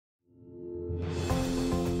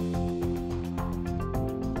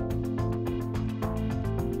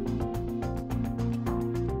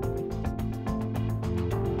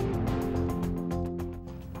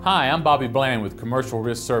Hi, I'm Bobby Bland with Commercial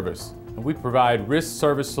Risk Service, and we provide risk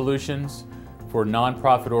service solutions for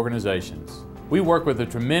nonprofit organizations. We work with a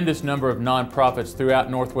tremendous number of nonprofits throughout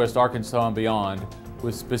Northwest Arkansas and beyond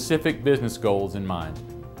with specific business goals in mind.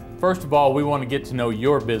 First of all, we want to get to know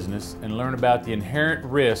your business and learn about the inherent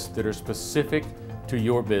risks that are specific to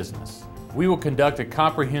your business. We will conduct a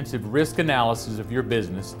comprehensive risk analysis of your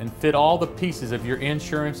business and fit all the pieces of your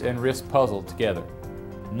insurance and risk puzzle together.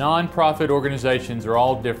 Nonprofit organizations are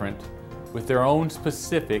all different with their own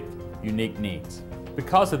specific, unique needs.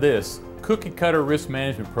 Because of this, cookie-cutter risk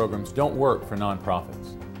management programs don't work for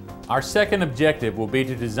nonprofits. Our second objective will be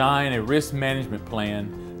to design a risk management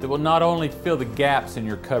plan that will not only fill the gaps in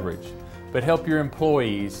your coverage, but help your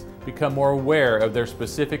employees become more aware of their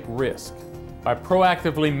specific risk. By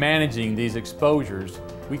proactively managing these exposures,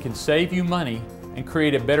 we can save you money and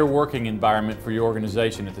create a better working environment for your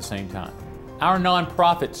organization at the same time. Our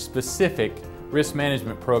nonprofit-specific risk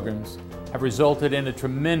management programs have resulted in a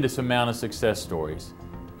tremendous amount of success stories.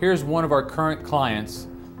 Here's one of our current clients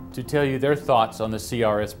to tell you their thoughts on the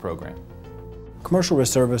CRS program. Commercial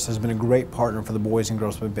Risk Service has been a great partner for the boys and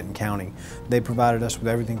girls of Benton County. They provided us with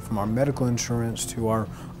everything from our medical insurance to our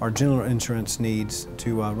general insurance needs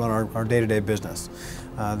to run our day-to-day business.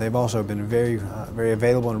 They've also been very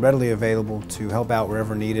available and readily available to help out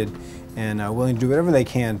wherever needed, and willing to do whatever they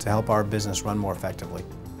can to help our business run more effectively.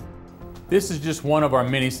 This is just one of our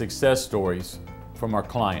many success stories from our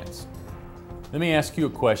clients. Let me ask you a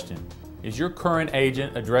question. Is your current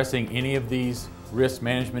agent addressing any of these risk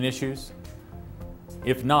management issues?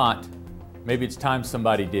 If not, maybe it's time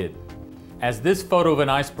somebody did. As this photo of an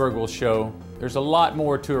iceberg will show, there's a lot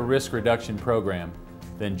more to a risk reduction program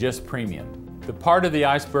than just premium. The part of the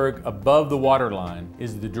iceberg above the waterline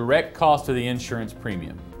is the direct cost of the insurance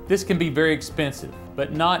premium. This can be very expensive,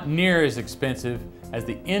 but not near as expensive as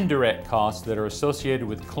the indirect costs that are associated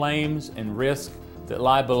with claims and risk that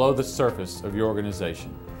lie below the surface of your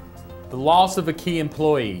organization. The loss of a key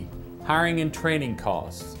employee, hiring and training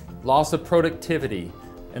costs, loss of productivity,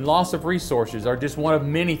 and loss of resources are just one of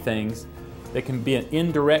many things that can be an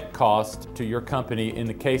indirect cost to your company in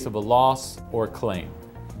the case of a loss or a claim.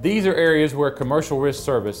 These are areas where Commercial Risk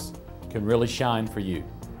Service can really shine for you.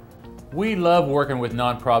 We love working with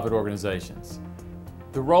nonprofit organizations.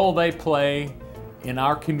 The role they play in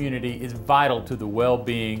our community is vital to the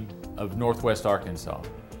well-being of Northwest Arkansas.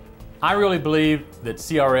 I really believe that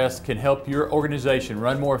CRS can help your organization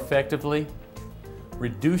run more effectively,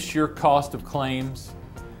 reduce your cost of claims,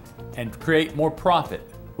 and create more profit,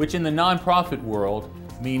 which in the nonprofit world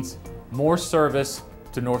means more service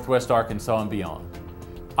to Northwest Arkansas and beyond.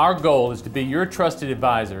 Our goal is to be your trusted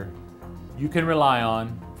advisor you can rely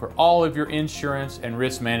on for all of your insurance and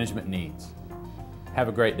risk management needs. Have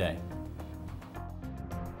a great day.